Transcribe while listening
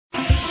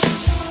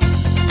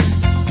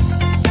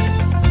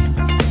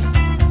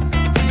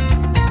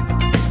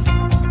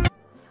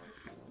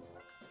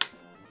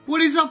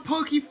up,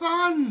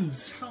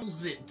 Pokefans?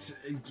 How's it?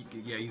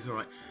 Yeah, he's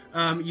alright.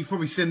 You've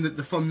probably seen the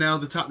thumbnail,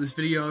 the top of this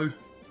video.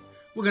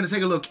 We're going to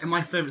take a look at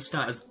my favourite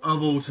starters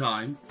of all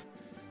time.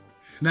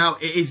 Now,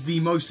 it is the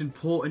most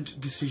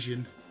important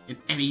decision in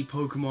any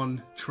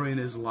Pokemon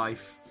trainer's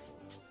life.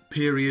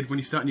 Period. When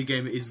you start a new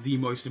game, it is the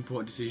most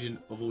important decision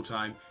of all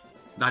time.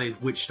 That is,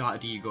 which starter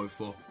do you go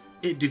for?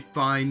 It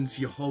defines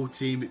your whole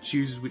team. It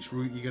chooses which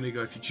route you're going to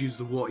go. If you choose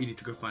the water, you need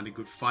to go find a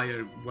good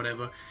fire,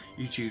 whatever.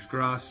 You choose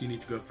grass, you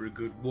need to go for a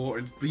good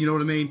water. But you know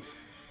what I mean?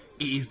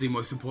 It is the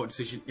most important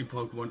decision in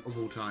Pokemon of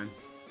all time.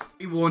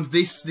 Be warned,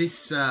 this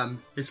list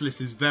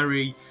is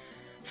very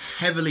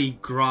heavily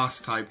grass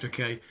typed,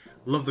 okay?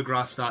 Love the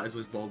grass starters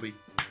with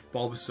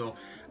Bulbasaur.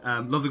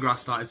 Love the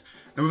grass starters.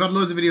 And we've had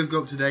loads of videos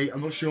go up today.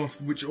 I'm not sure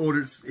which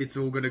order it's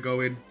all going to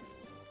go in.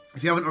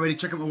 If you haven't already,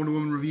 check out my Wonder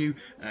Woman review.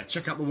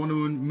 Check out the Wonder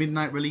Woman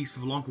midnight release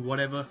of Vlog or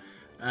whatever.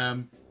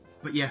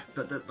 But yeah,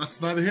 that's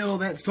neither here nor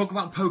there. Let's talk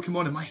about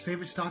Pokemon and my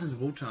favourite starters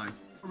of all time.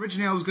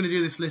 Originally, I was going to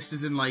do this list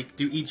as in, like,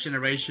 do each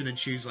generation and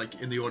choose,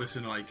 like, in the order,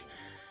 so, like,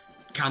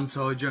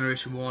 Kanto,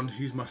 Generation 1,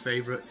 who's my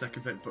favourite,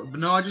 second favourite. But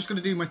no, I'm just going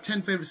to do my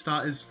 10 favourite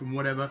starters from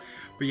whatever.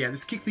 But yeah,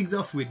 let's kick things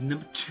off with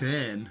number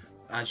 10.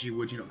 As you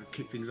would, you're not going to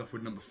kick things off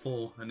with number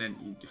 4, and then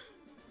you...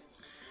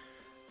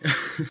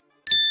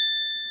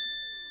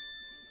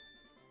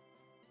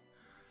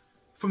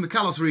 From the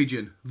Kalos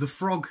region, the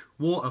frog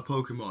water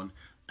Pokemon,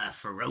 a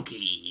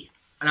Froakie.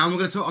 And I'm not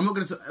going to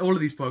talk all of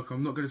these Pokemon.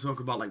 I'm not going to talk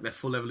about like their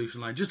full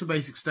evolution line, just the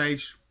basic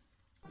stage,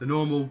 the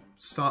normal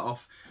start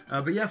off.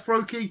 But yeah,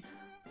 Froakie,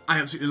 I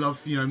absolutely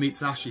love. You know,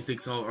 meets Ash. He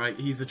thinks, all right,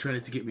 he's a trainer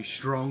to get me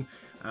strong.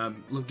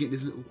 Love getting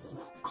his little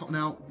cotton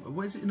out.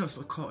 What is it? No, it's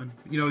not cotton.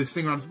 You know, his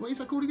thing around. What is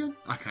that called again?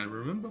 I can't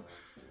remember.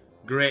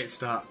 Great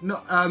start.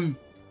 No, I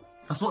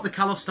thought the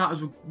Kalos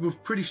starters were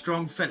pretty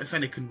strong.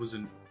 Fennekin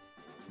wasn't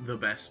the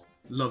best.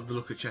 Love the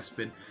look of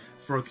Chespin.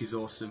 Froakie's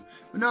awesome.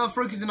 But no,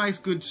 Froakie's a nice,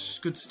 good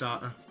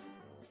starter.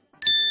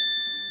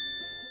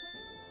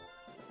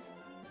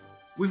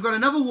 We've got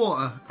another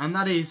water, and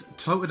that is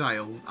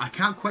Totodile. I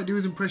can't quite do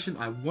his impression.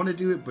 I want to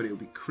do it, but it'll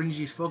be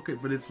cringy as fuck.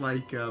 But it's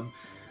like,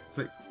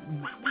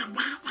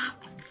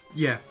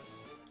 yeah.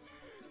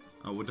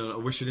 I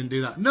wish I didn't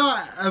do that.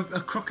 No,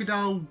 a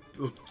crocodile.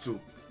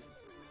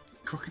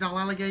 Crocodile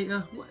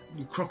alligator? What?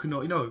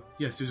 Crocodile? No.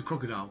 Yes, there's a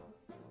crocodile.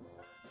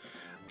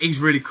 He's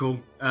really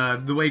cool.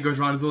 The way he goes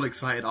around is all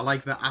excited. I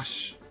like that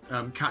Ash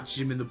catches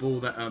him in the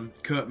ball that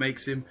Kurt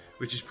makes him,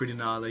 which is pretty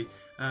gnarly.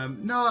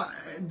 No,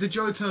 the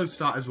Johto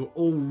starters were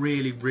all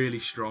really, really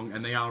strong,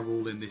 and they are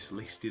all in this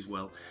list as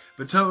well.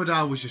 But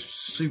Totodile was just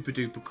super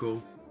duper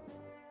cool.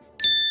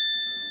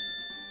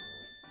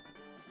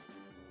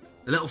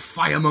 The little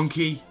fire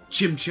monkey,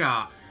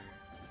 Chimchar.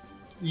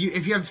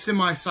 If you have seen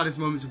my saddest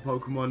moments of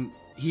Pokemon,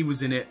 he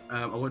was in it.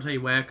 I won't tell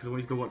you where, because I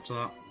want you to go watch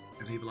that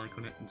and leave a like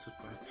on it and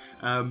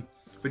subscribe.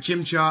 But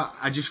Chimchar,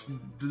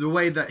 the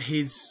way that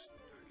his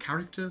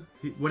character,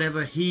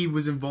 whatever, he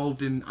was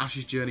involved in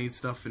Ash's journey and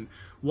stuff, and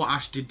what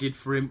Ash did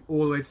for him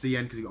all the way to the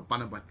end, because he got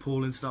banned by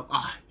Paul and stuff.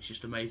 It's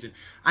just amazing.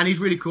 And he's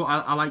really cool.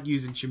 I like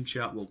using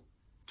Chimchar, well,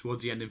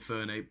 towards the end in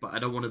Infernape, but I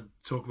don't want to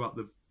talk about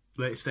the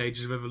later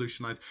stages of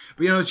Evolution lines.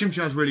 But you know,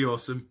 Chimchar's really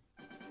awesome.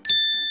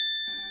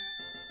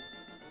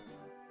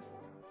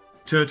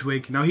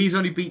 Turtwig. Now, he's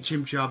only beat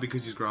Chimchar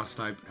because he's grass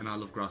type, and I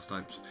love grass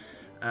types.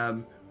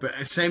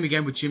 But same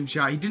again with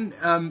Chimchar. He didn't,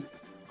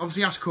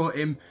 obviously Ash caught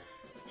him.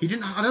 He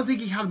didn't, I don't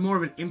think he had more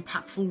of an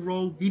impactful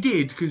role. He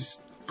did, because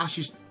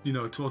Ash's, you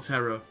know,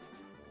 Torterra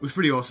was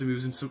pretty awesome. He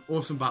was in some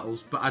awesome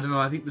battles. But I don't know,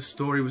 I think the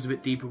story was a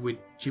bit deeper with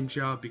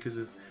Chimchar because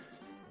of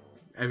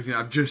everything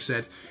I've just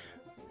said.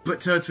 But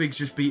Turtwig's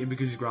just beat him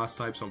because he's grass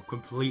type, so I'm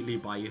completely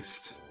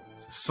biased.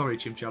 Sorry,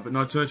 Chimchar. But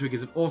no, Turtwig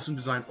is an awesome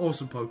design,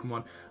 awesome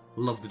Pokemon.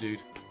 Love the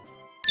dude.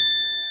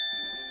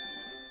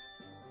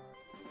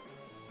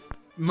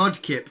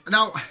 Mudkip.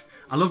 Now,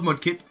 I love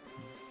Mudkip.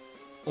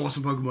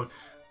 Awesome Pokemon.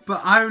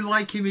 But I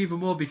like him even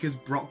more because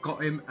Brock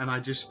got him, and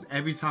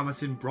every time I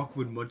seen Brock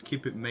with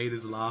Mudkip, it made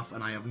us laugh,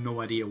 and I have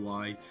no idea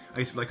why. I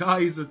used to be like,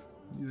 he's a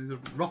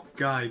rock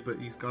guy, but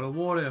he's got a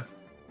water.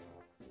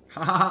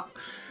 Haha.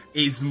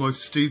 It's the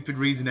most stupid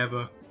reason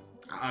ever.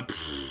 I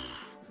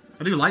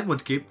do like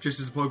Mudkip, just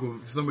as a Pokemon,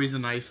 but for some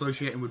reason I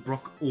associate him with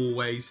Brock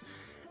always,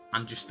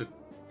 and just the...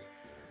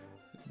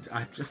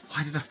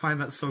 why did I find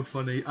that so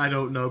funny? I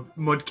don't know.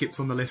 Mudkip's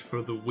on the list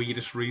for the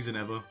weirdest reason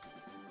ever.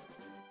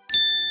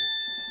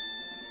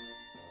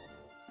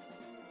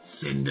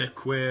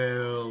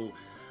 Cyndaquil.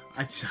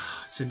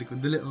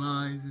 Cyndaquil, the little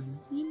eyes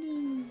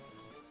and...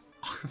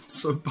 I'm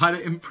so bad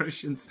at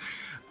impressions.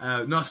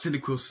 No,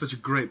 Cyndaquil's such a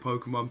great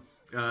Pokemon.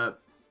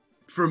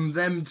 From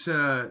them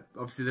to,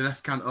 obviously, the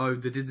left Kanto,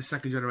 they did the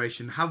second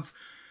generation,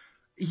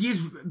 he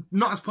is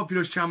not as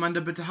popular as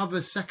Charmander, but to have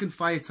a second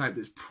fire type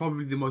that's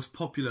probably the most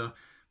popular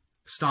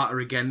starter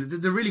again.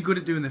 They're really good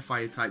at doing their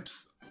fire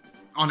types,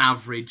 on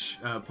average,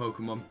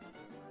 Pokemon.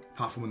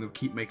 Apart from when they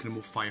keep making them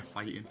all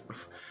firefighting.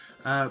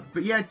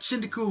 But yeah,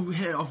 Cyndaquil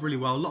hit it off really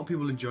well. A lot of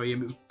people enjoy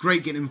him. It was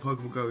great getting him in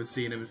Pokemon Go and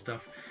seeing him and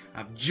stuff.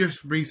 I've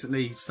just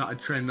recently started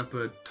training up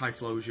a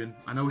Typhlosion.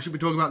 I know we should be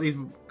talking about these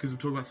because we're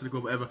talking about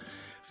Cyndaquil, whatever,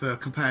 for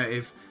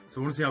competitive.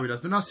 So I want to see how he does.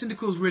 But no,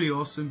 Cyndaquil's really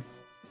awesome.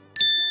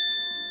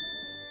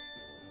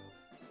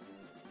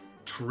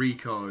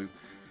 Treecko.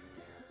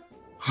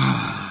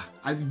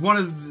 one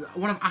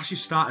of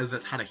Ash's starters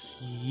that's had a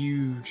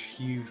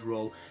huge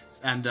role,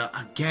 and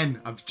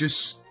again, I've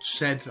just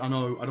said, I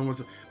know I don't want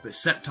to, but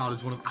Sceptile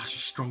is one of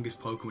Ash's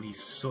strongest Pokemon.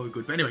 He's so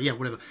good. But anyway, yeah,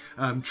 whatever.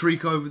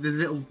 Treecko, there's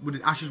a little,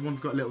 Ash's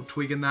one's got a little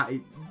twig in that.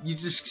 You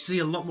just see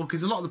a lot more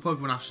because a lot of the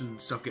Pokemon Ash and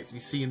stuff gets,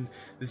 you see in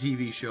the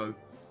TV show,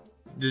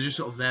 they're just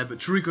sort of there. But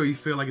Treecko, you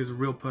feel like there's a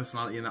real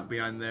personality in that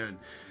behind there, and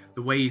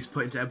the way he's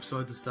put into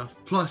episodes and stuff.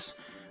 Plus,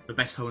 the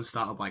best Hoenn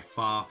starter by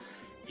far.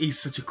 He's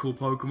such a cool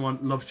Pokemon.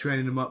 Love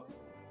training him up.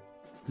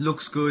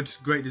 Looks good.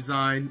 Great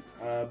design.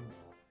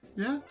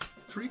 Yeah,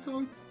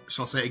 Treecko.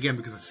 So I'll say it again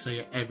because I say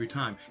it every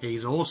time.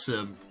 He's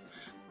awesome.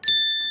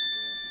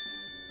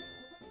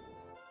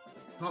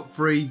 Top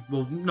 3.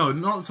 Well, no,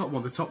 not the top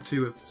 1. The top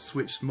 2 have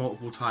switched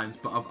multiple times,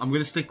 but I'm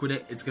going to stick with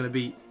it. It's going to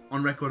be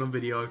on record on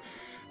video.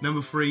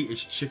 Number 3 is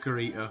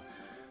Chikorita.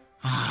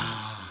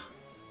 I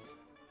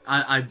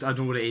don't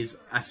know what it is.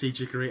 I see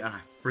Chikorita and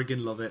I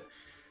friggin' love it.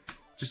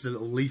 Just a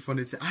little leaf on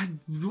it.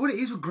 What it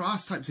is with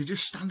grass types, they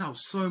just stand out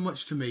so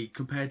much to me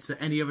compared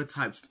to any other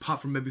types,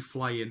 apart from maybe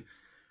flying.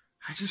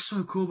 It's just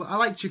so cool. But I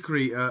like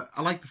Chikorita.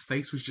 I like the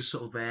face was just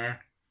sort of there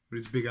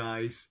with his big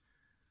eyes.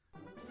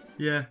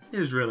 Yeah, it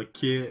was really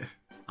cute.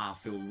 I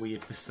feel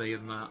weird for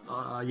saying that.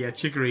 Yeah,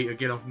 Chikorita,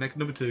 get off. Next,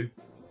 number 2.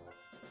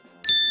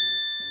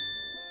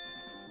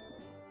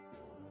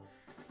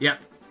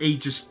 Yep, he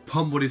just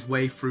pummeled his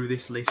way through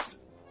this list,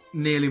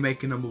 nearly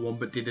making number 1,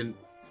 but didn't.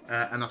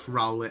 And that's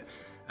Rowlet.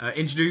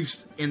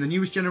 Introduced in the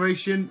newest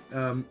generation,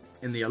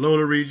 in the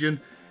Alola region.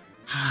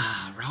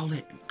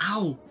 Rowlet,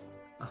 ow!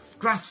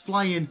 Grass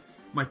flying,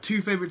 my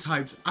 2 favourite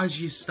types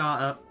as you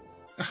start up.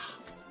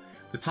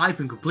 The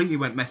typing completely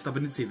went messed up. I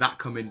didn't see that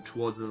coming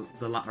towards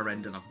the latter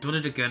end, and I've done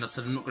it again. I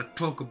said I'm not going to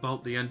talk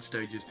about the end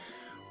stages.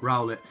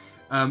 Rowlet.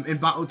 In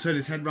battle, turn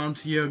his head round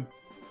to you,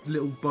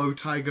 little bow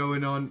tie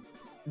going on.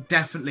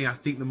 Definitely, I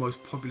think the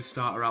most popular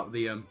starter out of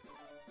the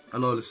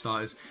Alola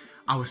starters.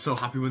 I was so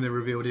happy when they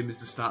revealed him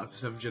as the starter for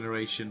 7th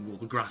generation, well,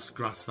 the grass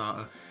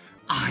starter.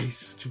 He's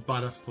such a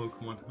badass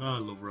Pokemon. I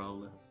love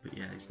Rowlet. But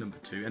yeah, it's number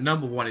 2. And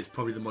number 1 is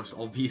probably the most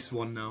obvious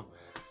one now.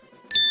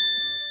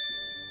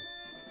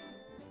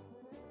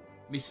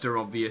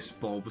 Mr. Obvious,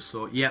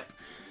 Bulbasaur. Yep.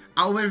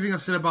 Out of everything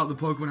I've said about the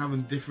Pokemon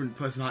having different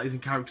personalities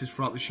and characters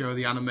throughout the show,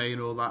 the anime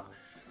and all that,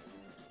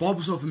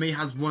 Bulbasaur for me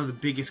has one of the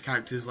biggest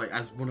characters, like,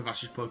 as one of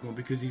Ash's Pokemon,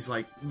 because he's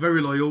like very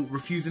loyal,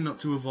 refusing not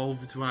to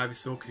evolve into an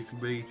Ivysaur because he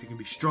can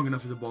be strong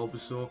enough as a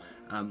Bulbasaur.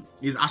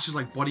 He's Ash's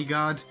like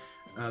bodyguard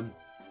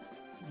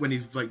when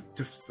he's like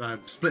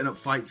splitting up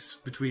fights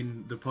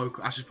between the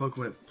Ash's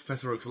Pokemon at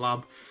Professor Oak's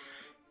lab.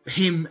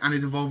 Him and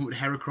his involvement with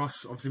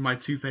Heracross, obviously my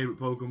 2 favourite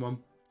Pokemon.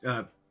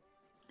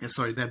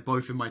 Sorry, they're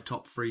both in my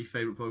top 3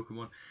 favourite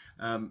Pokemon.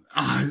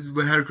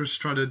 When Heracross is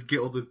trying to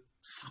get all the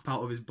sap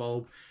out of his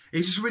bulb.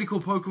 He's just a really cool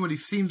Pokemon. He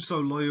seems so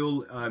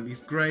loyal. He's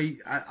great.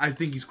 I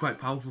think he's quite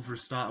powerful for a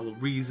starter. Well,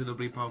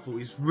 reasonably powerful.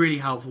 He's really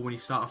helpful when you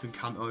start off in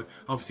Kanto.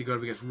 Obviously, going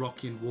up against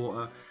Rocky and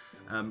Water.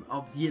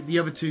 The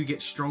other 2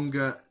 get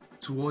stronger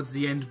towards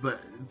the end, but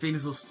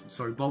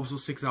Bulbasaur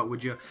sticks out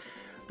with you.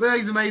 But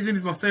he's amazing.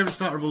 He's my favourite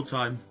starter of all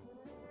time.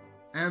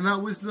 And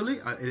that was the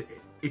list.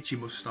 Itchy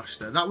moustache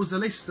there. That was the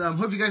list.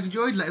 Hope you guys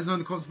enjoyed. Let us know in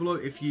the comments below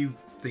if you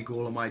think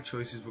all of my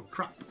choices were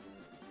crap.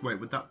 Wait,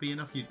 would that be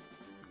enough?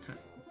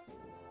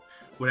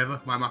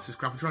 Whatever, my maths is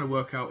crap. I'm trying to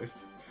work out if...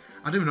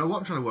 I don't even know what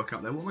I'm trying to work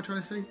out there. What am I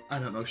trying to say? I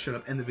don't know. Shut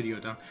up. End the video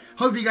down.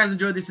 Hope you guys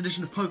enjoyed this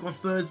edition of Pokemon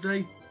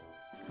Thursday.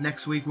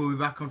 Next week we'll be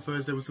back on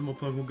Thursday with some more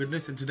Pokemon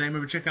goodness. And today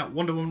remember check out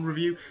Wonder Woman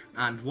review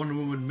and Wonder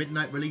Woman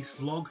midnight release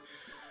vlog.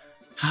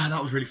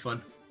 That was really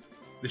fun.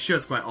 The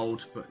shirt's quite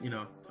old, but you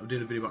know, I'm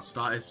doing a video about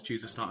starters.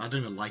 Choose a starter. I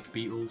don't even like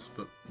Beetles,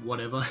 but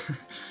whatever.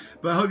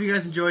 But I hope you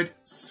guys enjoyed.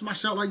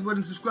 Smash that like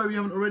button, subscribe if you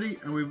haven't already,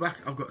 and we'll be back.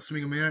 I've got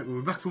something on my out.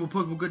 We'll be back for more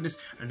Pokemon goodness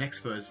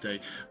next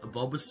Thursday. A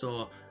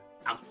Bulbasaur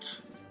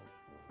out.